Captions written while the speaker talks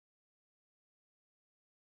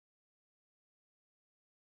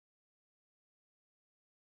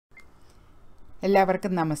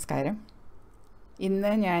എല്ലാവർക്കും നമസ്കാരം.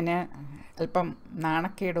 ഇന്ന് ഞാൻ അല്പം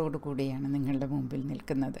നാണക്കേടോടു കൂടിയാണ് നിങ്ങളുടെ മുമ്പിൽ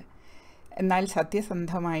നിൽക്കുന്നത്. എന്നാൽ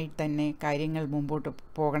സത്യസന്ധമായി തന്നെ കാര്യങ്ങൾ മുമ്പോട്ട്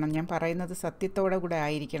പോകണം. ഞാൻ പറയുന്നത് സത്യത്തോടെ കൂടെ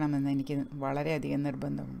ആയിരിക്കണമെന്ന് എനിക്ക് വളരെയധികം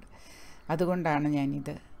നിർബന്ധമുണ്ട്. അതുകൊണ്ടാണ്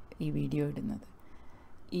ഞാനിത് ഈ വീഡിയോ ഇടുന്നത്.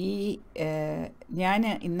 ഞാൻ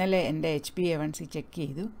ഇന്നലെ എൻ്റെ HbA1c ചെക്ക്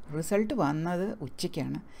ചെയ്തു. റിസൾട്ട് വന്നത്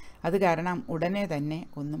ഉച്ചയ്ക്കാണ്. അത് കാരണം ഉടനെ തന്നെ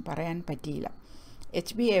ഒന്നും പറയാൻ പറ്റിയില്ല.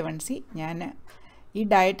 HbA1c ഞാൻ ഈ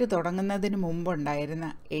ഡയറ്റ് തുടങ്ങുന്നതിന് മുമ്പുണ്ടായിരുന്ന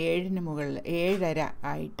 7-ന് മുകളിൽ 7.5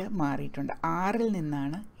 ആയിട്ട് മാറിയിട്ടുണ്ട്. 6-ൽ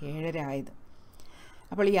നിന്നാണ് 7.5 ആയത്.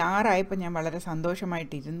 അപ്പോൾ ഈ 6 ആയപ്പോൾ ഞാൻ വളരെ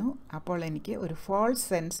സന്തോഷമായിട്ടിരുന്നു. അപ്പോൾ എനിക്ക് ഒരു ഫോൾസ്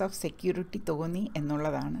സെൻസ് ഓഫ് സെക്യൂരിറ്റി തോന്നി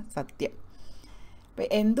എന്നുള്ളതാണ് സത്യം. അപ്പോൾ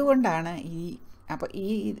എന്തുകൊണ്ടാണ്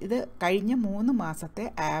ഇത് കഴിഞ്ഞ 3 മാസത്തെ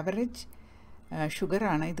ആവറേജ്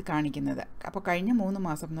ഷുഗറാണ് ഇത് കാണിക്കുന്നത്. അപ്പോൾ കഴിഞ്ഞ 3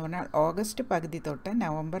 മാസം എന്ന് പറഞ്ഞാൽ ഓഗസ്റ്റ് പകുതി തൊട്ട്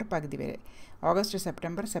നവംബർ പകുതി വരെ, August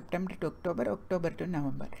September, September to October, October to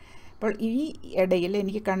November. അപ്പോൾ ഈ ഇടയിൽ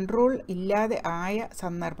എനിക്ക് കൺട്രോൾ ഇല്ലാതെ ആയ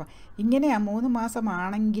സന്ദർഭം ഇങ്ങനെ 3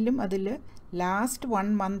 മാസമാണെങ്കിലും അതിൽ ലാസ്റ്റ്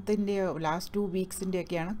 1 മന്തിൻ്റെയോ ലാസ്റ്റ് 2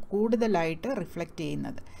 വീക്സിൻ്റെയൊക്കെയാണ് കൂടുതലായിട്ട് റിഫ്ലക്റ്റ്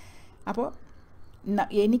ചെയ്യുന്നത്. അപ്പോൾ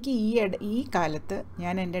എനിക്ക് ഈ കാലത്ത്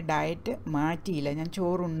ഞാൻ എൻ്റെ ഡയറ്റ് മാറ്റിയില്ല. ഞാൻ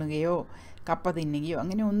ചോറുണ്ണുകയോ കപ്പ തിന്നുകയോ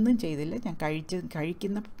അങ്ങനെ ഒന്നും ചെയ്തില്ല. ഞാൻ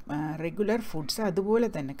കഴിക്കുന്ന റെഗുലർ ഫുഡ്സ് അതുപോലെ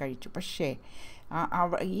തന്നെ കഴിച്ചു. പക്ഷേ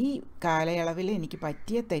ഈ കാലയളവിൽ എനിക്ക്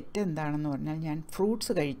പറ്റിയ തെറ്റ് എന്താണെന്ന് പറഞ്ഞാൽ ഞാൻ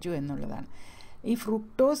ഫ്രൂട്ട്സ് കഴിച്ചു എന്നുള്ളതാണ്. ഈ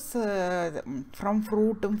ഫ്രൂക്ടോസ് ഫ്രം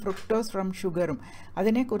ഫ്രൂട്ടും ഫ്രൂക്ടോസ് ഫ്രം ഷുഗറും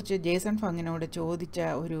അതിനെക്കുറിച്ച് ജേസൺ ഫങ്ങിനോട് ചോദിച്ച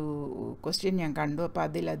ഒരു ക്വസ്റ്റ്യൻ ഞാൻ കണ്ടു. അപ്പോൾ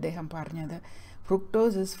അതിൽ അദ്ദേഹം പറഞ്ഞത്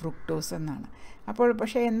ഫ്രൂക്ടോസ് ഇസ് ഫ്രൂക്ടോസ് എന്നാണ്. അപ്പോൾ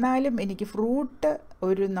പക്ഷേ എന്നാലും എനിക്ക് ഫ്രൂട്ട്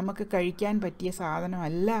നമുക്ക് കഴിക്കാൻ പറ്റിയ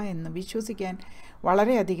സാധനമല്ല എന്ന് വിശ്വസിക്കാൻ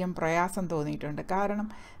വളരെയധികം പ്രയാസം തോന്നിയിട്ടുണ്ട്. കാരണം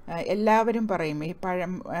എല്ലാവരും പറയും ഈ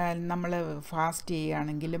പഴം നമ്മൾ ഫാസ്റ്റ്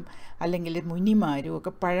ചെയ്യുകയാണെങ്കിലും അല്ലെങ്കിൽ മുനിമാരും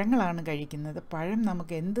ഒക്കെ പഴങ്ങളാണ് കഴിക്കുന്നത്. പഴം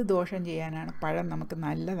നമുക്ക് എന്ത് ദോഷം ചെയ്യാനാണ്, പഴം നമുക്ക്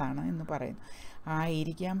നല്ലതാണ് എന്ന് പറയുന്നു.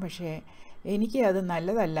 ആയിരിക്കാം, പക്ഷേ എനിക്ക് അത്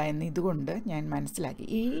നല്ലതല്ല എന്ന് ഇതുകൊണ്ട് ഞാൻ മനസ്സിലാക്കി.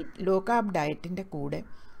 ഈ ലോ കാർബ് ഡയറ്റിൻ്റെ കൂടെ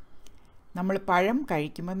നമ്മൾ പഴം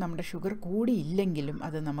കഴിക്കുമ്പോൾ നമ്മുടെ ഷുഗർ കൂടിയില്ലെങ്കിലും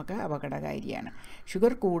അത് നമുക്ക് അപകടകാരിയാണ്.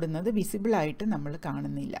 ഷുഗർ കൂടുന്നത് വിസിബിളായിട്ട് നമ്മൾ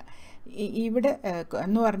കാണുന്നില്ല. ഇവിടെ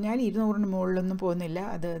എന്ന് പറഞ്ഞാൽ 200-ന് മുകളിലൊന്നും പോകുന്നില്ല.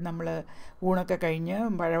 അത് നമ്മൾ ഊണൊക്കെ കഴിഞ്ഞ്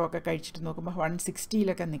പഴമൊക്കെ കഴിച്ചിട്ട് നോക്കുമ്പോൾ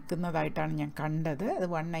 160-ലൊക്കെ നിൽക്കുന്നതായിട്ടാണ് ഞാൻ കണ്ടത്. അത്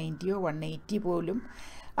 190-യോ 180 പോലും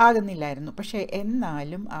ആകുന്നില്ലായിരുന്നു. പക്ഷേ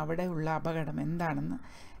എന്നാലും അവിടെ ഉള്ള അപകടം എന്താണെന്ന്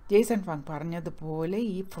ജേസൺ ഫങ് പറഞ്ഞതുപോലെ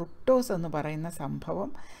ഈ ഫ്രൂക്ടോസ് എന്ന് പറയുന്ന സംഭവം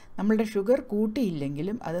നമ്മളുടെ ഷുഗർ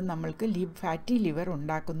കൂട്ടിയില്ലെങ്കിലും അത് നമ്മൾക്ക് ഫാറ്റി ലിവർ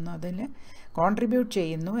ഉണ്ടാക്കുന്നതിന് കോൺട്രിബ്യൂട്ട്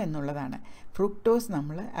ചെയ്യുന്നു എന്നുള്ളതാണ്. ഫ്രൂക്ടോസ്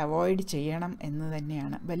നമ്മൾ അവോയ്ഡ് ചെയ്യണം എന്ന്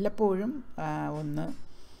തന്നെയാണ്. വല്ലപ്പോഴും ഒന്ന്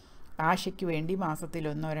ആശയ്ക്ക് വേണ്ടി മാസത്തിൽ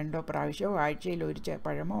 1-2 പ്രാവശ്യമോ ആഴ്ചയിൽ 1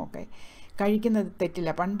 പഴമോ ഒക്കെ കഴിക്കുന്നത്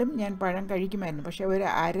തെറ്റില്ല. പണ്ടും ഞാൻ പഴം കഴിക്കുമായിരുന്നു, പക്ഷേ ഒരു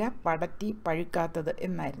അര പടത്തി പഴുക്കാത്തത്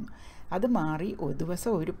എന്നായിരുന്നു. അത് മാറി ഒരു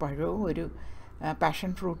ദിവസം ഒരു പഴവും ഒരു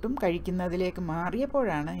പാഷൻ ഫ്രൂട്ടും കഴിക്കുന്നതിലേക്ക്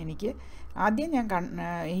മാറിയപ്പോഴാണ് എനിക്ക് ആദ്യം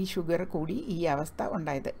ഈ ഷുഗർ കൂടി ഈ അവസ്ഥ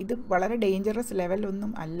ഉണ്ടായത്. ഇത് വളരെ ഡേഞ്ചറസ്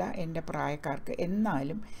ലെവലൊന്നും അല്ല എൻ്റെ പ്രായക്കാർക്ക്.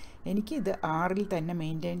 എന്നാലും എനിക്കിത് 6-ൽ തന്നെ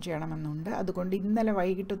മെയിൻറ്റെയിൻ ചെയ്യണമെന്നുണ്ട്. അതുകൊണ്ട് ഇന്നലെ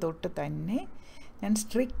വൈകിട്ട് തൊട്ട് തന്നെ ഞാൻ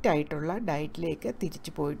സ്ട്രിക്റ്റ് ആയിട്ടുള്ള ഡയറ്റിലേക്ക്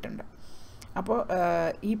തിരിച്ചു പോയിട്ടുണ്ട്. അപ്പോൾ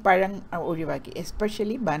ഈ പഴം ഒഴിവാക്കി,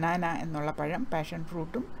 എസ്പെഷ്യലി ബനാന എന്നുള്ള പഴം, പാഷൻ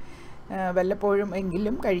ഫ്രൂട്ടും വല്ലപ്പോഴും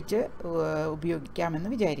എങ്കിലും കഴിച്ച് ഉപയോഗിക്കാമെന്ന്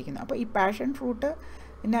വിചാരിക്കുന്നു. അപ്പോൾ ഈ പാഷൻ ഫ്രൂട്ട്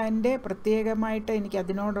എൻ്റെ പ്രത്യേകമായിട്ട് എനിക്ക്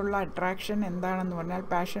അതിനോടുള്ള അട്രാക്ഷൻ എന്താണെന്ന് പറഞ്ഞാൽ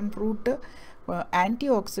പാഷൻ ഫ്രൂട്ട് ആൻറ്റി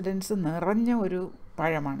ഓക്സിഡൻസ് നിറഞ്ഞ ഒരു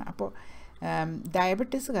പഴമാണ്. അപ്പോൾ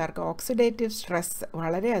ഡയബറ്റീസുകാർക്ക് ഓക്സിഡേറ്റീവ് സ്ട്രെസ്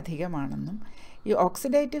വളരെ അധികമാണെന്നും ഈ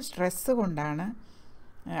ഓക്സിഡേറ്റീവ് സ്ട്രെസ് കൊണ്ടാണ്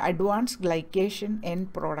അഡ്വാൻസ് ഗ്ലൈക്കേഷൻ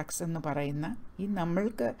എൻഡ് പ്രോഡക്ട്സ് എന്ന് പറയുന്ന ഈ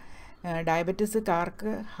നമ്മൾക്ക്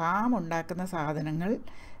ഡയബറ്റീസുകാർക്ക് ഹാം ഉണ്ടാക്കുന്ന സാധനങ്ങൾ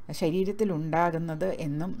ശരീരത്തിൽ ഉണ്ടാകുന്നത്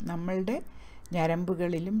എന്നും നമ്മളുടെ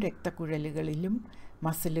ഞരമ്പുകളിലും രക്തക്കുഴലുകളിലും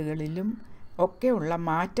മസിലുകളിലും ഒക്കെയുള്ള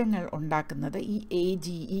മാറ്റങ്ങൾ ഉണ്ടാക്കുന്നത് ഈ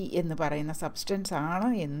AGE എന്ന് പറയുന്ന സബ്സ്റ്റൻസ് ആണ്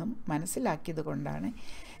എന്നും മനസ്സിലാക്കിയത് കൊണ്ടാണ്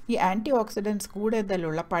ഈ ആൻറ്റി ഓക്സിഡൻസ്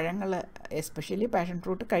കൂടുതലുള്ള പഴങ്ങൾ, എസ്പെഷ്യലി പാഷൻ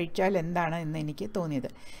ഫ്രൂട്ട് കഴിച്ചാൽ എന്താണ് എന്ന് എനിക്ക് തോന്നിയത്.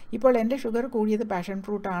 ഇപ്പോൾ എൻ്റെ ഷുഗർ കൂടിയത് പാഷൻ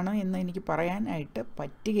ഫ്രൂട്ടാണ് എന്ന് എനിക്ക് പറയാനായിട്ട്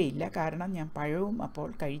പറ്റുകയില്ല. കാരണം ഞാൻ പഴവും അപ്പോൾ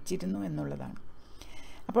കഴിച്ചിരുന്നു എന്നുള്ളതാണ്.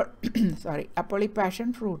 അപ്പോൾ ഈ പാഷൻ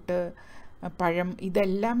ഫ്രൂട്ട്, പഴം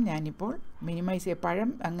ഇതെല്ലാം ഞാനിപ്പോൾ മിനിമൈസ് പഴം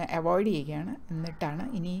അങ്ങ് അവോയ്ഡ് ചെയ്യുകയാണ്. എന്നിട്ടാണ്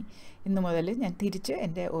ഇന്ന് മുതൽ ഞാൻ തിരിച്ച്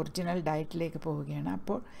എൻ്റെ ഒറിജിനൽ ഡയറ്റിലേക്ക് പോവുകയാണ്.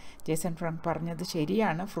 അപ്പോൾ ജേസൺ ഫങ് പറഞ്ഞത്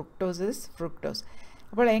ശരിയാണ്, ഫ്രൂക്ടോസ് ഇസ് ഫ്രൂക്ടോസ്.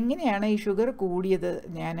 അപ്പോൾ എങ്ങനെയാണ് ഈ ഷുഗർ കൂടിയത്,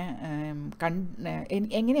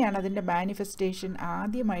 എങ്ങനെയാണ് അതിൻ്റെ മാനിഫെസ്റ്റേഷൻ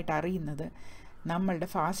ആദ്യമായിട്ട് അറിയുന്നത്? നമ്മളുടെ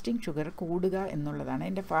ഫാസ്റ്റിംഗ് ഷുഗർ കൂടുക എന്നുള്ളതാണ്.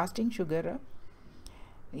 എൻ്റെ ഫാസ്റ്റിംഗ് ഷുഗർ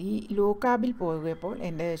ഈ ലോ കാർബിൽ പോയപ്പോൾ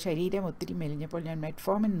എൻ്റെ ശരീരം ഒത്തിരി മെലിഞ്ഞപ്പോൾ ഞാൻ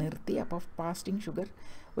മെറ്റ്ഫോമിൻ നിർത്തി. അപ്പോൾ ഫാസ്റ്റിംഗ് ഷുഗർ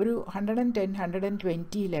ഒരു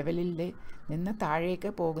 110-120 ലെവലിൽ നിന്ന് താഴേക്ക്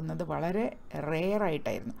പോകുന്നത് വളരെ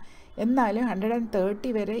റെയറായിട്ടായിരുന്നു. എന്നാലും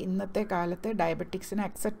 130 വരെ ഇന്നത്തെ കാലത്ത് ഡയബറ്റിക്സിന്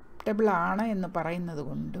അക്സെപ്റ്റബിൾ ആണ് എന്ന് പറയുന്നത്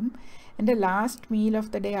കൊണ്ടും എൻ്റെ last meal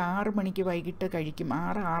of the day 6 മണിക്ക് വൈകിട്ട് കഴിക്കും,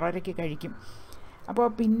 6-6:30 കഴിക്കും. അപ്പോൾ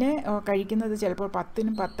പിന്നെ കഴിക്കുന്നത് ചിലപ്പോൾ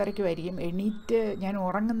 10-നും 10:30 ആയിരിക്കും. എണീറ്റ് ഞാൻ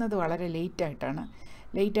ഉറങ്ങുന്നത് വളരെ ലേറ്റായിട്ടാണ്.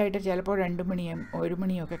 ലേറ്റായിട്ട് ചിലപ്പോൾ 2 മണിയും 1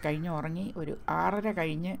 മണിയൊക്കെ കഴിഞ്ഞ് ഉറങ്ങി ഒരു 6:30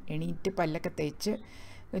 കഴിഞ്ഞ് എണീറ്റ് പല്ലൊക്കെ തേച്ച്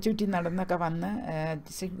ചുറ്റി നടന്നൊക്കെ വന്ന്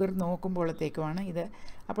ഷുഗർ നോക്കുമ്പോഴത്തേക്കുമാണ് ഇത്.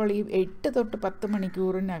 അപ്പോൾ ഈ 8 തൊട്ട് 10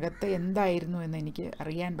 മണിക്കൂറിനകത്ത് എന്തായിരുന്നു എന്ന് എനിക്ക്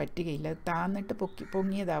അറിയാൻ പറ്റുകയില്ല. താന്നിട്ട്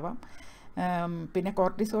പൊങ്ങിയതാവാം. പിന്നെ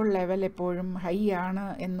കോർട്ടിസോൾ ലെവൽ എപ്പോഴും ഹൈ ആണ്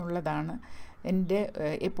എന്നുള്ളതാണ് എൻ്റെ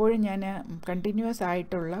എപ്പോഴും ഞാൻ കണ്ടിന്യൂസ്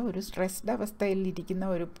ആയിട്ടുള്ള ഒരു സ്ട്രെസ്ഡ് അവസ്ഥയിലിരിക്കുന്ന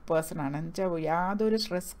ഒരു പേഴ്സണാണ്. എന്നുവെച്ചാൽ യാതൊരു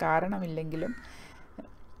സ്ട്രെസ് കാരണമില്ലെങ്കിലും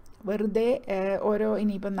വെറുതെ ഓരോ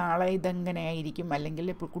ഇനിയിപ്പം നാളെ ഇതെങ്ങനെ ആയിരിക്കും, അല്ലെങ്കിൽ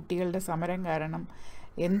ഇപ്പോൾ കുട്ടികളുടെ സമരം കാരണം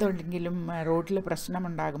എന്തുണ്ടെങ്കിലും റോഡിൽ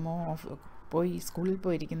പ്രശ്നമുണ്ടാകുമോ, പോയി സ്കൂളിൽ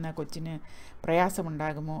പോയിരിക്കുന്ന കൊച്ചിന്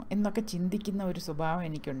പ്രയാസമുണ്ടാകുമോ എന്നൊക്കെ ചിന്തിക്കുന്ന ഒരു സ്വഭാവം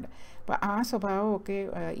എനിക്കുണ്ട്. അപ്പോൾ ആ സ്വഭാവമൊക്കെ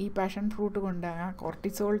ഈ പാഷൻ ഫ്രൂട്ട് കൊണ്ട് ആ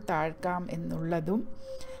കോർട്ടിസോൾ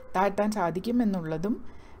താഴ്ത്താൻ സാധിക്കുമെന്നുള്ളതും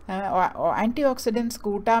ആൻറ്റി ഓക്സിഡൻസ്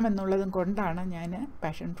കൂട്ടാമെന്നുള്ളതും കൊണ്ടാണ് ഞാൻ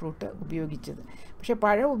പാഷൻ ഫ്രൂട്ട് ഉപയോഗിച്ചത്. പക്ഷേ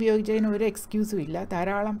പഴം ഉപയോഗിച്ചതിന് ഒരു എക്സ്ക്യൂസും ഇല്ല.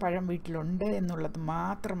 ധാരാളം പഴം വീട്ടിലുണ്ട് എന്നുള്ളത്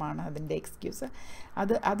മാത്രമാണ് അതിൻ്റെ എക്സ്ക്യൂസ്.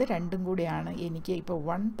 അത് രണ്ടും കൂടിയാണ് എനിക്ക് ഇപ്പോൾ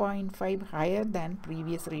 1.5 ഹയർ ദാൻ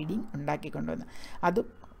പ്രീവിയസ് റീഡിങ് ഉണ്ടാക്കിക്കൊണ്ടുവന്നത്. അതും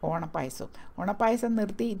ഓണപ്പായസം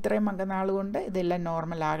നിർത്തി ഇത്രയും നാൾ കൊണ്ട് ഇതെല്ലാം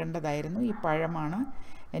നോർമൽ ആകേണ്ടതായിരുന്നു. ഈ പഴമാണ്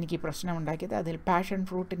എനിക്ക് പ്രശ്നമുണ്ടാക്കിയത്. അതിൽ പാഷൻ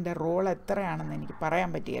ഫ്രൂട്ടിൻ്റെ റോൾ എത്രയാണെന്ന് എനിക്ക് പറയാൻ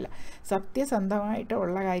പറ്റുകയില്ല.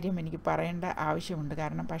 സത്യസന്ധമായിട്ടുള്ള കാര്യം എനിക്ക് പറയേണ്ട ആവശ്യമുണ്ട്.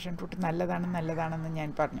 കാരണം പാഷൻ ഫ്രൂട്ട് നല്ലതാണെന്ന് ഞാൻ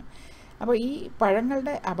പറഞ്ഞു. അപ്പോൾ ഈ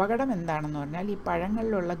പഴങ്ങളുടെ അപകടം എന്താണെന്ന് പറഞ്ഞാൽ ഈ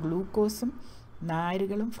പഴങ്ങളിലുള്ള ഗ്ലൂക്കോസും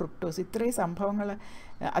നാരുകളും ഫ്രുക്ടോസ് ഇത്രയും സംഭവങ്ങൾ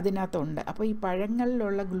അതിനകത്തുണ്ട്. അപ്പോൾ ഈ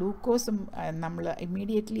പഴങ്ങളിലുള്ള ഗ്ലൂക്കോസും നമ്മൾ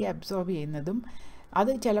ഇമ്മീഡിയറ്റ്ലി അബ്സോർബ് ചെയ്യുന്നതും അത്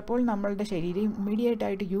ചിലപ്പോൾ നമ്മളുടെ ശരീരം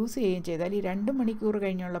ഇമ്മീഡിയറ്റായിട്ട് യൂസ് ചെയ്യുകയും ചെയ്താൽ ഈ 2 മണിക്കൂർ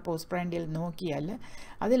കഴിഞ്ഞുള്ള പോസ്റ്റ് പ്രാൻഡിയൽ നോക്കിയാൽ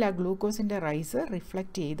അതിൽ ആ ഗ്ലൂക്കോസിൻ്റെ റൈസ്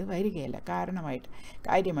റിഫ്ലക്റ്റ് ചെയ്ത് വരികയില്ല.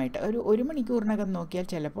 കാര്യമായിട്ട് ഒരു മണിക്കൂറിനകം നോക്കിയാൽ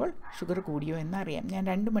ചിലപ്പോൾ ഷുഗർ കൂടിയോ എന്നറിയാം. ഞാൻ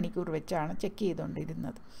 2 മണിക്കൂർ വെച്ചാണ് ചെക്ക്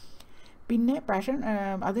ചെയ്തുകൊണ്ടിരുന്നത്. പിന്നെ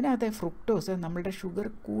അതിനകത്തെ ഫ്രുക്ടോസ് നമ്മളുടെ ഷുഗർ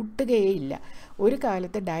കൂട്ടുകയേയില്ല. ഒരു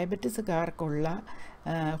കാലത്ത് ഡയബറ്റിസുകാർക്കുള്ള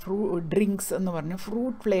ഡ്രിങ്ക്സ് എന്ന് പറഞ്ഞ്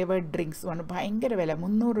ഫ്രൂട്ട് ഫ്ലേവേർഡ് ഡ്രിങ്ക്സ് പറഞ്ഞ് ഭയങ്കര വില,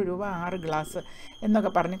 300 രൂപ 6 ഗ്ലാസ്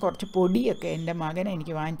എന്നൊക്കെ പറഞ്ഞ് കുറച്ച് പൊടിയൊക്കെ എൻ്റെ മകൻ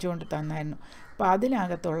എനിക്ക് വാങ്ങിച്ചുകൊണ്ട് തന്നായിരുന്നു. അപ്പോൾ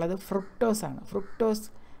അതിനകത്തുള്ളത് ഫ്രുക്ടോസാണ്. ഫ്രുക്ടോസ്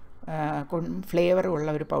ഫ്ലേവർ ഉള്ള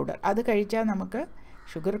ഒരു പൗഡർ. അത് കഴിച്ചാൽ നമുക്ക്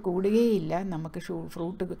ഷുഗർ കൂടുകയില്ല. നമുക്ക്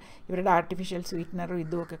ഫ്രൂട്ട് ഇവരുടെ ആർട്ടിഫിഷ്യൽ സ്വീറ്റ്നറും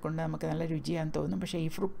ഇതുമൊക്കെ കൊണ്ട് നമുക്ക് നല്ല രുചിയാന്ന് തോന്നും. പക്ഷേ ഈ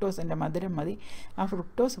ഫ്രുക്ടോസിൻ്റെ മധുരം മതി. ആ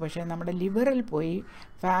ഫ്രുക്ടോസ് പക്ഷേ നമ്മുടെ ലിവറിൽ പോയി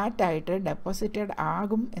ഫാറ്റായിട്ട് ഡെപ്പോസിറ്റഡ്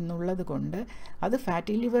ആകും എന്നുള്ളത് കൊണ്ട് അത്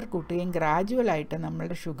ഫാറ്റി ലിവർ കൂട്ടുകയും ഗ്രാജുവലായിട്ട്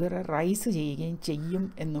നമ്മളുടെ ഷുഗർ റൈസ് ചെയ്യുകയും ചെയ്യും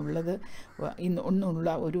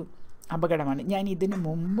എന്നുള്ള ഒരു അപകടമാണ്. ഞാൻ ഇതിന്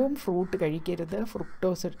മുമ്പും ഫ്രൂട്ട് കഴിക്കരുത്,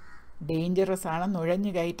 ഫ്രുക്ടോസ് ഡേഞ്ചറസ് ആണ്,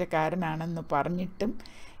 നുഴഞ്ഞു കയറ്റക്കാരനാണെന്ന് പറഞ്ഞിട്ടും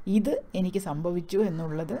ഇത് എനിക്ക് സംഭവിച്ചു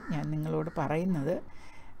എന്നുള്ളത് ഞാൻ നിങ്ങളോട് പറയുന്നത്.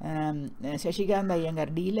 ശശികാന്ത് അയ്യങ്കാർ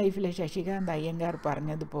ലൈഫിലെ ശശികാന്ത് അയ്യങ്കാർ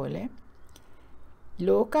പറഞ്ഞതുപോലെ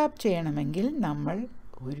ലോ കാർബ് ചെയ്യണമെങ്കിൽ നമ്മൾ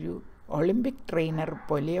ഒരു ഒളിമ്പിക് ട്രെയിനർ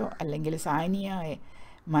പോലെയോ അല്ലെങ്കിൽ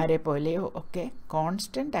സാനിയമാരെ പോലെയോ ഒക്കെ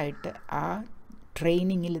കോൺസ്റ്റൻ്റ് ആയിട്ട് ആ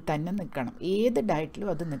ട്രെയിനിങ്ങിൽ തന്നെ നിൽക്കണം. ഏത് ഡയറ്റിലും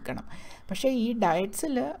അത് നിൽക്കണം. പക്ഷേ ഈ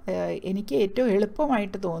ഡയറ്റ്സിൽ എനിക്ക് ഏറ്റവും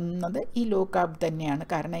എളുപ്പമായിട്ട് തോന്നുന്നത് ഈ ലോ കാർബ് തന്നെയാണ്.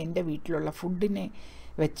 കാരണം എൻ്റെ വീട്ടിലുള്ള ഫുഡിനെ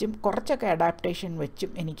വെച്ചും കുറച്ചൊക്കെ അഡാപ്റ്റേഷൻ വെച്ചും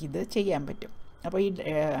എനിക്കിത് ചെയ്യാൻ പറ്റും. അപ്പോൾ ഈ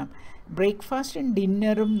ബ്രേക്ക്ഫാസ്റ്റും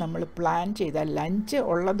ഡിന്നറും നമ്മൾ പ്ലാൻ ചെയ്താൽ ലഞ്ച്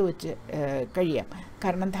ഉള്ളത് വെച്ച് കഴിയാം.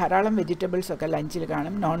 കാരണം ധാരാളം വെജിറ്റബിൾസൊക്കെ ലഞ്ചിൽ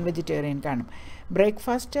കാണും, നോൺ വെജിറ്റേറിയൻ കാണും.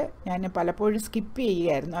 ബ്രേക്ക്ഫാസ്റ്റ് ഞാൻ പലപ്പോഴും സ്കിപ്പ്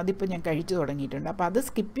ചെയ്യുകയായിരുന്നു. അതിപ്പോൾ ഞാൻ കഴിച്ചു തുടങ്ങിയിട്ടുണ്ട്. അപ്പോൾ അത്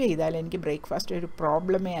സ്കിപ്പ് ചെയ്താൽ എനിക്ക് ബ്രേക്ക്ഫാസ്റ്റ് ഒരു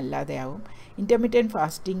പ്രോബ്ലമേ അല്ലാതെ ആവും. ഇൻ്റർമീഡിയറ്റ്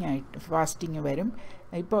ഫാസ്റ്റിംഗ് വരും.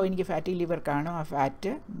 ഇപ്പോൾ എനിക്ക് ഫാറ്റി ലിവർ കാണും, ആ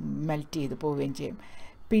ഫാറ്റ് മെൽറ്റ് ചെയ്ത് പോവുകയും ചെയ്യും.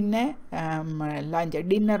 പിന്നെ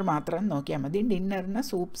ഡിന്നർ മാത്രം നോക്കിയാൽ മതി. ഡിന്നറിന്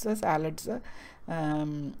സൂപ്സ്, സാലഡ്സ്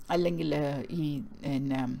അല്ലെങ്കിൽ ഈ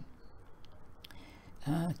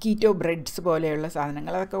കീറ്റോ ബ്രെഡ്സ് പോലെയുള്ള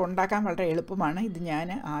സാധനങ്ങൾ അതൊക്കെ ഉണ്ടാക്കാൻ വളരെ എളുപ്പമാണ്. ഇത് ഞാൻ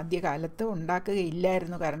ആദ്യകാലത്ത്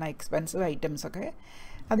ഉണ്ടാക്കുകയില്ലായിരുന്നു. കാരണം എക്സ്പെൻസീവ് ഐറ്റംസൊക്കെ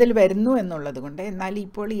അതിൽ വരുന്നു എന്നുള്ളത് കൊണ്ട്. എന്നാൽ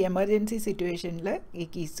ഇപ്പോൾ ഈ എമർജൻസി സിറ്റുവേഷനിൽ ഈ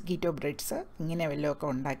കീറ്റോ ബ്രെഡ്സ് ഇങ്ങനെ വല്ലതുമൊക്കെ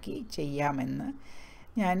ഉണ്ടാക്കി ചെയ്യാമെന്ന്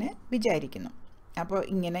ഞാൻ വിചാരിക്കുന്നു. അപ്പോൾ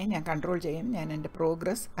ഇങ്ങനെ ഞാൻ കൺട്രോൾ ചെയ്യും, ഞാൻ എൻ്റെ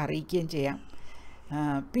പ്രോഗ്രസ് അറിയിക്കുകയും ചെയ്യാം.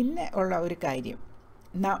 പിന്നെ ഉള്ള ഒരു കാര്യം,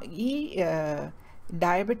 ഈ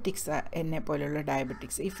ഡയബറ്റിക്സ് എന്നെ പോലെയുള്ള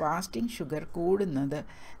ഡയബറ്റിക്സ് ഈ ഫാസ്റ്റിംഗ് ഷുഗർ കൂടുന്നത്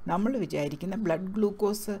നമ്മൾ വിചാരിക്കുന്ന ബ്ലഡ്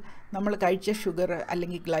ഗ്ലൂക്കോസ് നമ്മൾ കഴിച്ച ഷുഗർ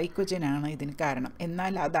അല്ലെങ്കിൽ ഗ്ലൈക്കോജനാണ് ഇതിന് കാരണം.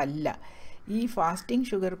 എന്നാൽ അതല്ല. ഈ ഫാസ്റ്റിംഗ്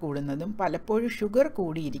ഷുഗർ കൂടുന്നതും പലപ്പോഴും ഷുഗർ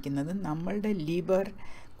കൂടിയിരിക്കുന്നതും നമ്മളുടെ ലിവർ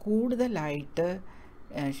കൂടുതലായിട്ട്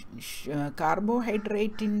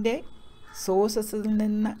കാർബോഹൈഡ്രേറ്റിൻ്റെ സോഴ്സസിൽ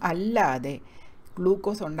നിന്ന് അല്ലാതെ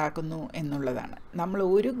ഗ്ലൂക്കോസ് ഉണ്ടാക്കുന്നു എന്നുള്ളതാണ്. നമ്മൾ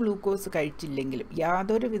ഒരു ഗ്ലൂക്കോസ് കഴിച്ചില്ലെങ്കിലും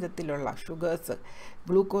യാതൊരു വിധത്തിലുള്ള ഷുഗേഴ്സ്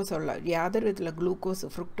ഗ്ലൂക്കോസ് ഉള്ള യാതൊരു വിധത്തിലുള്ള ഗ്ലൂക്കോസ്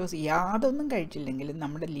ഫ്രുക്ടോസ് യാതൊന്നും കഴിച്ചില്ലെങ്കിലും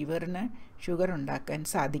നമ്മുടെ ലിവറിന് ഷുഗർ ഉണ്ടാക്കാൻ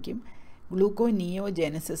സാധിക്കും.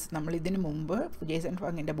 ഗ്ലൂക്കോനിയോജെനസിസ് നമ്മൾ ഇതിനു മുമ്പ് ജേസൺ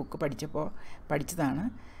ഫാങ്ങിൻ്റെ ബുക്ക് പഠിച്ചതാണ്.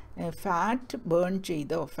 ഫാറ്റ് ബേൺ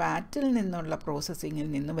ചെയ്തോ ഫാറ്റിൽ നിന്നുള്ള പ്രോസസ്സിങ്ങിൽ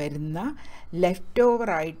നിന്ന് വരുന്ന ലെഫ്റ്റ്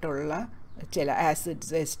ഓവറായിട്ടുള്ള ചില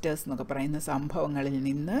ആസിഡ്സ് എസ്റ്റേഴ്സ് എന്നൊക്കെ പറയുന്ന സംഭവങ്ങളിൽ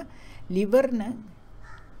നിന്ന് ലിവറിന്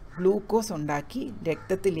ഗ്ലൂക്കോസ് ഉണ്ടാക്കി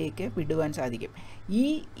രക്തത്തിലേക്ക് വിടുവാൻ സാധിക്കും.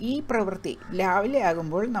 ഈ പ്രവൃത്തി രാവിലെ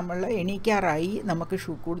ആകുമ്പോൾ നമ്മൾ എണീക്കാറായി നമുക്ക്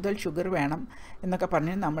കൂടുതൽ ഷുഗർ വേണം എന്നൊക്കെ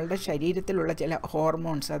പറഞ്ഞ് നമ്മളുടെ ശരീരത്തിലുള്ള ചില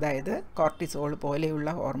ഹോർമോൺസ്, അതായത് കോർട്ടിസോൾ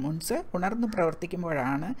പോലെയുള്ള ഹോർമോൺസ് ഉണർന്ന്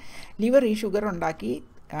പ്രവർത്തിക്കുമ്പോഴാണ് ലിവർ ഈ ഷുഗർ ഉണ്ടാക്കി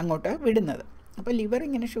അങ്ങോട്ട് വിടുന്നത്. അപ്പോൾ ലിവർ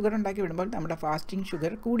ഇങ്ങനെ ഷുഗർ ഉണ്ടാക്കി വിടുമ്പോൾ നമ്മുടെ ഫാസ്റ്റിംഗ്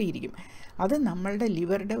ഷുഗർ കൂടിയിരിക്കും. അത് നമ്മളുടെ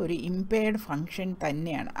ലിവറുടെ ഒരു ഇമ്പയർഡ് ഫങ്ഷൻ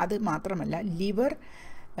തന്നെയാണ്. അത് മാത്രമല്ല ലിവർ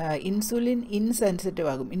ഇൻസുലിൻ ഇൻസെൻസിറ്റീവ്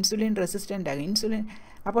ആകും, ഇൻസുലിൻ റെസിസ്റ്റൻ്റ് ആകും. ഇൻസുലിൻ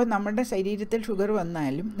അപ്പോൾ നമ്മുടെ ശരീരത്തിൽ ഷുഗർ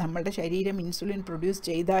വന്നാലും നമ്മുടെ ശരീരം ഇൻസുലിൻ പ്രൊഡ്യൂസ്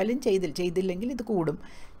ചെയ്തില്ലെങ്കിൽ ഇത് കൂടും.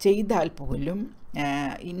 ചെയ്താൽ പോലും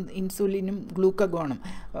ഇൻസുലിനും ഗ്ലൂക്കഗോണും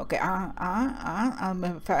ഒക്കെ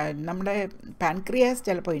നമ്മുടെ പാൻക്രിയാസ്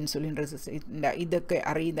ചിലപ്പോൾ ഇൻസുലിൻ റെസിസ്റ്റൻ്റ് ഇതൊക്കെ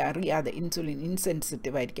അറിയാതെ ഇൻസുലിൻ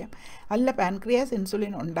ഇൻസെൻസിറ്റീവ് ആയിരിക്കാം. അല്ല, പാൻക്രിയാസ്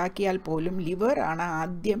ഇൻസുലിൻ ഉണ്ടാക്കിയാൽ പോലും ലിവർ ആണ്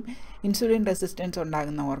ആദ്യം ഇൻസുലിൻ റെസിസ്റ്റൻസ്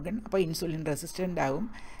ഉണ്ടാകുന്ന ഓർഗൻ. അപ്പോൾ ഇൻസുലിൻ റെസിസ്റ്റൻ്റ് ആകും.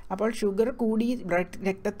 അപ്പോൾ ഷുഗർ കൂടി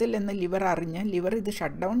രക്തത്തിൽ എന്ന് ലിവർ അറിഞ്ഞ് ലിവർ ഇത്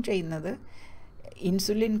ഷട്ട് ഡൗൺ ചെയ്യുന്നത്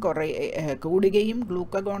ഇൻസുലിൻ കൂടുകയും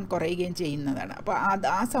ഗ്ലൂക്കഗോൺ കുറയുകയും ചെയ്യുന്നതാണ്. അപ്പോൾ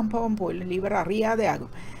ആ സംഭവം പോലും ലിവർ അറിയാതെ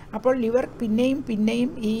ആകും. അപ്പോൾ ലിവർ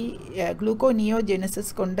പിന്നെയും ഈ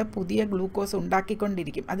ഗ്ലൂക്കോനിയോജെനസിസ് കൊണ്ട് പുതിയ ഗ്ലൂക്കോസ്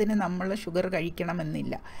ഉണ്ടാക്കിക്കൊണ്ടിരിക്കും. അതിന് നമ്മൾ ഷുഗർ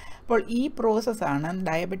കഴിക്കണമെന്നില്ല. അപ്പോൾ ഈ പ്രോസസ്സാണ്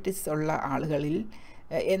ഡയബറ്റിസ് ഉള്ള ആളുകളിൽ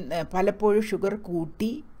പലപ്പോഴും ഷുഗർ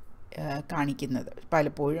കൂട്ടി കാണിക്കുന്നത്.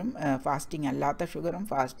 പലപ്പോഴും ഫാസ്റ്റിംഗ് അല്ലാത്ത ഷുഗറും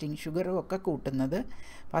ഫാസ്റ്റിംഗ് ഷുഗറും ഒക്കെ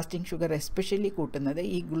ഫാസ്റ്റിംഗ് ഷുഗർ എസ്പെഷ്യലി കൂട്ടുന്നത്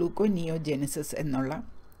ഈ ഗ്ലൂക്കോനിയോജെനസിസ് എന്നുള്ള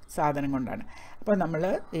സാധനം കൊണ്ടാണ്. അപ്പോൾ നമ്മൾ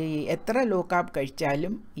എത്ര ലോ കാർബ്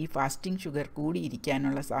കഴിച്ചാലും ഈ ഫാസ്റ്റിംഗ് ഷുഗർ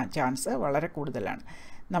കൂടിയിരിക്കാനുള്ള ചാൻസ് വളരെ കൂടുതലാണ്.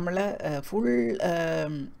 നമ്മൾ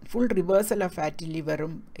full reversal of fatty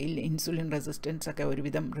ലിവറും insulin resistance ഒക്കെ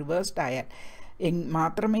ഒരുവിധം റിവേഴ്സ്ഡ് ആയാൽ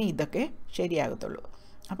മാത്രമേ ഇതൊക്കെ ശരിയാകത്തുള്ളൂ.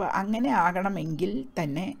 അപ്പോൾ അങ്ങനെ ആകണമെങ്കിൽ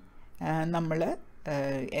തന്നെ നമ്മൾ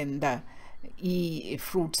ഈ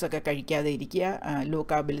ഫ്രൂട്ട്സൊക്കെ കഴിക്കാതെ ഇരിക്കുക, ലോ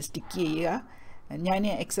കാർബിൽ സ്റ്റിക്ക് ചെയ്യുക. ഞാൻ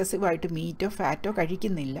എക്സസീവായിട്ട് മീറ്റോ ഫാറ്റോ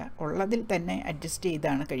കഴിക്കുന്നില്ല, ഉള്ളതിൽ തന്നെ അഡ്ജസ്റ്റ്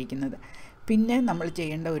ചെയ്താണ് കഴിക്കുന്നത്. പിന്നെ നമ്മൾ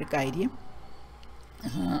ചെയ്യേണ്ട ഒരു കാര്യം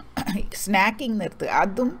സ്നാക്കിങ് നിർത്തുക.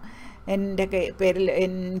 അതും എൻ്റെ പേരിൽ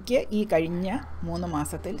എനിക്ക് ഈ കഴിഞ്ഞ 3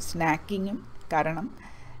 മാസത്തിൽ സ്നാക്കിങ്ങും, കാരണം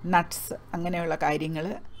നട്ട്സ് അങ്ങനെയുള്ള കാര്യങ്ങൾ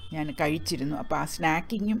ഞാൻ കഴിച്ചിരുന്നു. അപ്പോൾ ആ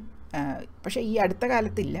സ്നാക്കിങ്ങും പക്ഷേ ഈ അടുത്ത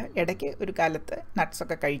കാലത്തില്ല, ഇടയ്ക്ക് ഒരു കാലത്ത്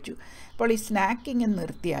നട്ട്സൊക്കെ കഴിച്ചു. അപ്പോൾ ഈ സ്നാക്കിങ്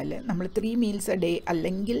നിർത്തിയാൽ നമ്മൾ 3 meals a day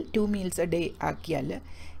അല്ലെങ്കിൽ 2 meals a day ആക്കിയാൽ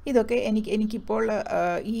ഇതൊക്കെ എനിക്കിപ്പോൾ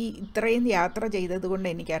ഈ ഇത്രയും യാത്ര ചെയ്തതുകൊണ്ട്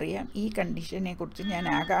എനിക്കറിയാം ഈ കണ്ടീഷനെക്കുറിച്ച് ഞാൻ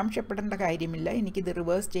ആകാംക്ഷപ്പെടേണ്ട കാര്യമില്ല. എനിക്കിത്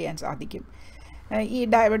റിവേഴ്സ് ചെയ്യാൻ സാധിക്കും. ഈ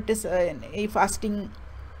ഡയബറ്റിസ് ഈ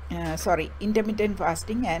intermediate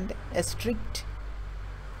fasting and A strict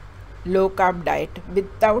law carb diet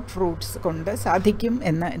without fruits കൊണ്ട് സാധിക്കും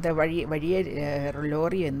എന്ന് ഇത് വഴിയെ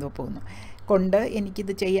ലോറി എന്തോ പോകുന്നു കൊണ്ട്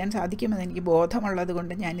എനിക്കിത് ചെയ്യാൻ സാധിക്കുമെന്ന് എനിക്ക് ബോധമുള്ളത്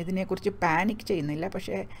കൊണ്ട് ഞാനിതിനെക്കുറിച്ച് പാനിക് ചെയ്യുന്നില്ല.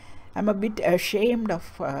 പക്ഷേ I M A bit ashamed of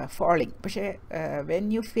falling. പക്ഷേ when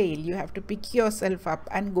you fail you have to pick your self up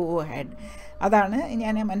and go head. അതാണ്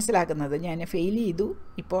ഞാൻ മനസ്സിലാക്കുന്നത്. ഞാൻ ഫെയിൽ ചെയ്തു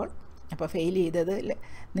ഇപ്പോൾ. അപ്പോൾ ഫെയിൽ ചെയ്തത്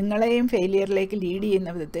നിങ്ങളെയും ഫെയിലിയറിലേക്ക് ലീഡ് ചെയ്യുന്ന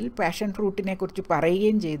വിധത്തിൽ പാഷൻ ഫ്രൂട്ടിനെ കുറിച്ച്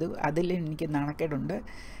പറയുകയും ചെയ്തു. അതിൽ എനിക്ക് നാണക്കേടുണ്ട്.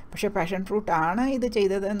 പക്ഷേ പാഷൻ ഫ്രൂട്ടാണ് ഇത്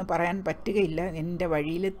ചെയ്തതെന്ന് പറയാൻ പറ്റുകയില്ല. എൻ്റെ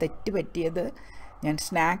വഴിയിൽ തെറ്റ് പറ്റിയത് ഞാൻ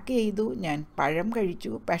സ്നാക്ക് ചെയ്തു, ഞാൻ പഴം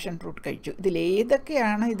കഴിച്ചു, പാഷൻ ഫ്രൂട്ട് കഴിച്ചു.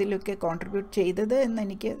 ഇതിലേതൊക്കെയാണ് ഇതിലൊക്കെ കോൺട്രിബ്യൂട്ട് ചെയ്തത്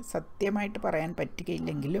എന്നെനിക്ക് സത്യമായിട്ട് പറയാൻ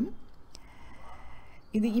പറ്റുകയില്ലെങ്കിലും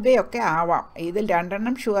ഇവയൊക്കെ ആവാം. ഇതിൽ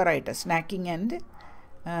 2 ഷുവറായിട്ട് സ്നാക്കിങ് ആൻഡ്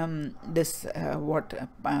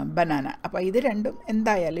ബനാന. അപ്പോൾ ഇത് 2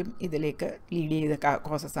 എന്തായാലും ഇതിലേക്ക് ലീഡ് ചെയ്ത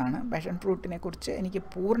കോസസാണ്. പാഷൻ ഫ്രൂട്ടിനെ കുറിച്ച് എനിക്ക്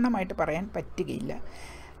പൂർണ്ണമായിട്ട് പറയാൻ പറ്റുകയില്ല.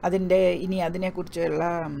 അതിനെക്കുറിച്ചുള്ള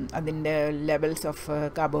അതിൻ്റെ ലെവൽസ് ഓഫ്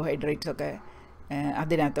കാർബോഹൈഡ്രേറ്റ്സൊക്കെ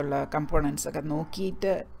അതിനകത്തുള്ള കമ്പോണൻസൊക്കെ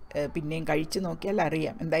നോക്കിയിട്ട് പിന്നെയും കഴിച്ച് നോക്കിയാൽ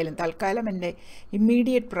അറിയാം. എന്തായാലും തൽക്കാലം എൻ്റെ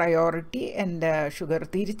ഇമ്മീഡിയറ്റ് പ്രയോറിറ്റി എൻ്റെ ഷുഗർ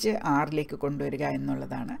തിരിച്ച് 6 കൊണ്ടുവരിക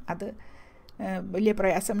എന്നുള്ളതാണ്. അത് വലിയ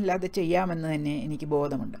പ്രയാസമില്ലാതെ ചെയ്യാമെന്ന് തന്നെ എനിക്ക്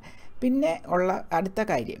ബോധമുണ്ട്. പിന്നെ ഉള്ള അടുത്ത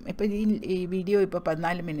കാര്യം, ഇപ്പോൾ ഈ വീഡിയോ ഇപ്പോൾ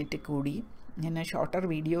 14 മിനിറ്റ് കൂടി, ഞാൻ ഷോർട്ടർ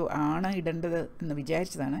വീഡിയോ ആണ് ഇടേണ്ടത് എന്ന്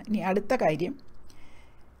വിചാരിച്ചതാണ്. ഇനി അടുത്ത കാര്യം,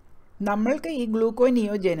 നമ്മൾക്ക് ഈ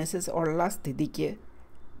ഗ്ലൂക്കോനിയോജെനസിസ് ഉള്ള സ്ഥിതിക്ക്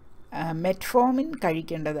മെറ്റ്ഫോമിൻ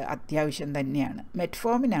കഴിക്കേണ്ടത് അത്യാവശ്യം തന്നെയാണ്.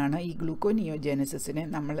 മെറ്റ്ഫോമിനാണ് ഈ ഗ്ലൂക്കോനിയോജെനസിസിനെ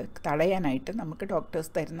നമ്മൾ തടയാനായിട്ട് നമുക്ക്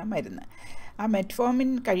ഡോക്ടേഴ്സ് തരുന്ന മരുന്ന്. ആ മെറ്റ്ഫോമിൻ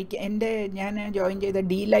ഞാൻ ജോയിൻ ചെയ്ത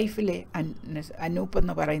ലൈഫിലെ അനൂപ്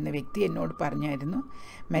എന്ന് പറയുന്ന വ്യക്തി എന്നോട് പറഞ്ഞായിരുന്നു,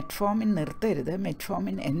 മെറ്റ്ഫോമിൻ നിർത്തരുത്,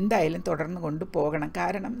 മെറ്റ്ഫോമിൻ എന്തായാലും തുടർന്ന് കൊണ്ടുപോകണം.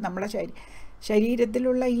 കാരണം നമ്മുടെ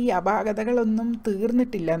ശരീരത്തിലുള്ള ഈ അപാകതകളൊന്നും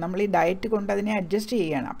തീർന്നിട്ടില്ല, നമ്മൾ ഈ ഡയറ്റ് കൊണ്ട് അതിനെ അഡ്ജസ്റ്റ്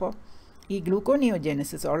ചെയ്യുകയാണ്. അപ്പോൾ ഈ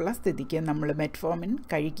ഗ്ലൂക്കോനിയോജെനസിസ് ഉള്ള സ്ഥിതിക്ക് നമ്മൾ മെറ്റ്ഫോമിൻ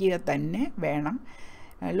കഴിക്കുക തന്നെ വേണം.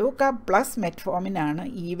 Law carb plus മെറ്റ്ഫോമിനാണ്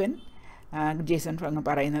even Jason ഫങ്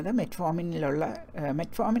പറയുന്നത്.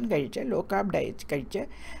 മെറ്റ്ഫോമിൻ കഴിച്ച് ലോ കാർബ് ഡയറ്റ് കഴിച്ച്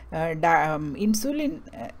ഇൻസുലിൻ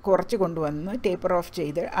കുറച്ച് കൊണ്ടുവന്ന് ടേപ്പർ ഓഫ്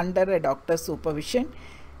ചെയ്ത് അണ്ടർ എ ഡോക്ടർ സൂപ്പർവിഷൻ,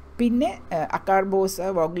 പിന്നെ അക്കാർബോസ്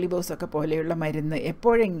വോഗ്ലിബോസ് ഒക്കെ പോലെയുള്ള മരുന്ന്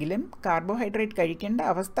എപ്പോഴെങ്കിലും കാർബോഹൈഡ്രേറ്റ് കഴിക്കേണ്ട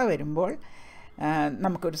അവസ്ഥ വരുമ്പോൾ,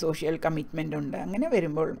 നമുക്കൊരു സോഷ്യൽ കമ്മിറ്റ്മെൻ്റ് ഉണ്ട്, അങ്ങനെ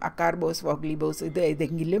വരുമ്പോൾ അക്കാർബോസ് വോഗ്ലിബോസ്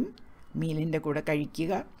ഏതെങ്കിലും മീലിൻ്റെ കൂടെ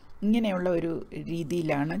കഴിക്കുക. ഇങ്ങനെയുള്ള ഒരു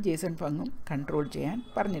രീതിയിലാണ് ജേസൺ ഫങ്ങും കൺട്രോൾ ചെയ്യാൻ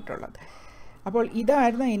പറഞ്ഞിട്ടുള്ളത്. അപ്പോൾ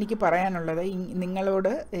ഇതായിരുന്നു എനിക്ക് പറയാനുള്ളത്.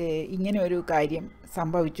 നിങ്ങളോട് ഇങ്ങനെ ഒരു കാര്യം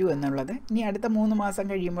സംഭവിച്ചു എന്നുള്ളത്. ഇനി അടുത്ത 3 മാസം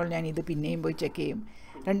കഴിയുമ്പോൾ ഞാൻ ഇത് പിന്നെയും പോയി ചെക്ക് ചെയ്യും.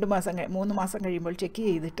 3 മാസം കഴിയുമ്പോൾ ചെക്ക്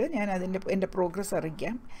ചെയ്തിട്ട് ഞാൻ എൻ്റെ പ്രോഗ്രസ്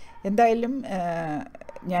അറിയിക്കാം. എന്തായാലും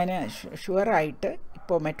ഞാൻ ഷുവറായിട്ട്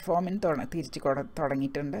ഇപ്പോൾ മെറ്റ്ഫോമിൻ തിരിച്ച്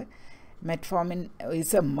തുടങ്ങിയിട്ടുണ്ട്. മെറ്റ്ഫോമിൻ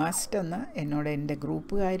ഈസ് എ മസ്റ്റ് എന്ന് എന്നോട് എൻ്റെ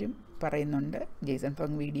ഗ്രൂപ്പുകാരും പറയുന്നുണ്ട്, ജേസൺ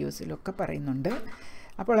ഫങ് വീഡിയോസിലൊക്കെ പറയുന്നുണ്ട്.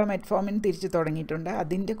 അപ്പോൾ ആ മെറ്റ്ഫോമിൻ തിരിച്ച് തുടങ്ങിയിട്ടുണ്ട്.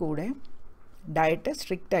 അതിൻ്റെ കൂടെ ഡയറ്റ്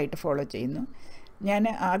സ്ട്രിക്റ്റായിട്ട് ഫോളോ ചെയ്യുന്നു. ഞാൻ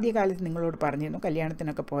ആദ്യകാലത്ത് നിങ്ങളോട് പറഞ്ഞിരുന്നു,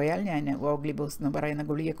 കല്യാണത്തിനൊക്കെ പോയാൽ ഞാൻ വോഗ്ലിബോസ് എന്ന് പറയുന്ന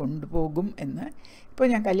ഗുളിക കൊണ്ടുപോകും എന്ന്. ഇപ്പോൾ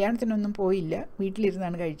ഞാൻ കല്യാണത്തിനൊന്നും പോയില്ല,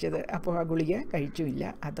 വീട്ടിലിരുന്നാണ് കഴിച്ചത്. അപ്പോൾ ആ ഗുളിക കഴിച്ചുമില്ല.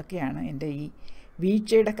 അതൊക്കെയാണ് എൻ്റെ ഈ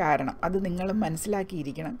വീഴ്ചയുടെ കാരണം. അത് നിങ്ങളും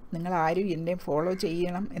മനസ്സിലാക്കിയിരിക്കണം. നിങ്ങളാരും എന്നെ ഫോളോ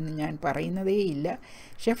ചെയ്യണം എന്ന് ഞാൻ പറയുന്നതേയില്ല.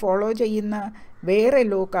 പക്ഷേ ഫോളോ ചെയ്യുന്ന വേറെ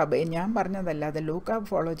ലോ കാർബ്, ഞാൻ പറഞ്ഞതല്ലാതെ ലോ കാർബ്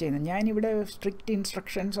ഫോളോ ചെയ്യുന്ന, ഞാനിവിടെ strict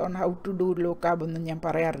instructions on how to do law carb ഒന്നും ഞാൻ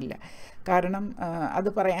പറയാറില്ല. കാരണം അത്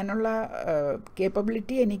പറയാനുള്ള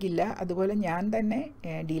കേപ്പബിലിറ്റി എനിക്കില്ല. അതുപോലെ ഞാൻ തന്നെ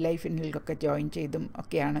ലൈഫിനൊക്കെ ജോയിൻ ചെയ്തും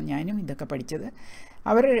ഒക്കെയാണ് ഞാനും ഇതൊക്കെ പഠിച്ചത്.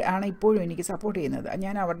 അവർ ആണ് ഇപ്പോഴും എനിക്ക് സപ്പോർട്ട് ചെയ്യുന്നത്.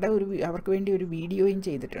 ഞാൻ അവർക്ക് വേണ്ടി ഒരു വീഡിയോയും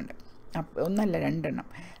ചെയ്തിട്ടുണ്ട്, 1 അല്ല 2 എണ്ണം.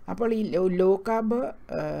 അപ്പോൾ ഈ ലോ കാർബ്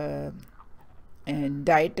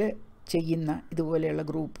ഡയറ്റ് ചെയ്യുന്ന, ഇതുപോലെയുള്ള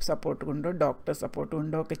ഗ്രൂപ്പ് സപ്പോർട്ട് കൊണ്ടോ ഡോക്ടർ സപ്പോർട്ട്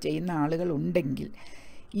കൊണ്ടോ ഒക്കെ ചെയ്യുന്ന ആളുകളുണ്ടെങ്കിൽ,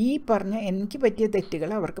 ഈ പറഞ്ഞ എനിക്ക് പറ്റിയ തെറ്റുകൾ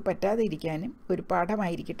അവർക്ക് പറ്റാതെ ഇരിക്കാനും ഒരു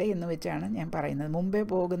പാഠമായിരിക്കട്ടെ എന്ന് വെച്ചാണ് ഞാൻ പറയുന്നത്. മുമ്പേ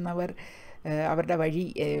പോകുന്നവർ അവരുടെ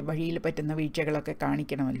വഴിയിൽ പറ്റുന്ന വീഴ്ചകളൊക്കെ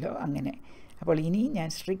കാണിക്കണമല്ലോ, അങ്ങനെ. അപ്പോൾ ഇനി ഞാൻ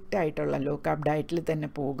സ്ട്രിക്റ്റ് ആയിട്ടുള്ള ലോ കാർബ് ഡയറ്റിൽ തന്നെ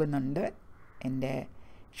പോകുന്നുണ്ട്. എൻ്റെ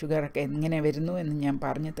ഷുഗറൊക്കെ എങ്ങനെ വരുന്നു എന്ന് ഞാൻ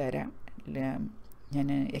പറഞ്ഞു തരാം. ഞാൻ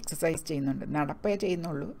എക്സസൈസ് ചെയ്യുന്നുണ്ട്, നടപ്പേ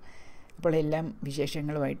ചെയ്യുന്നുള്ളൂ. അപ്പോൾ എല്ലാം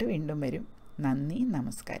വിശേഷങ്ങളുമായിട്ട് വീണ്ടും വരും. നന്ദി,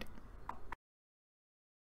 നമസ്കാരം.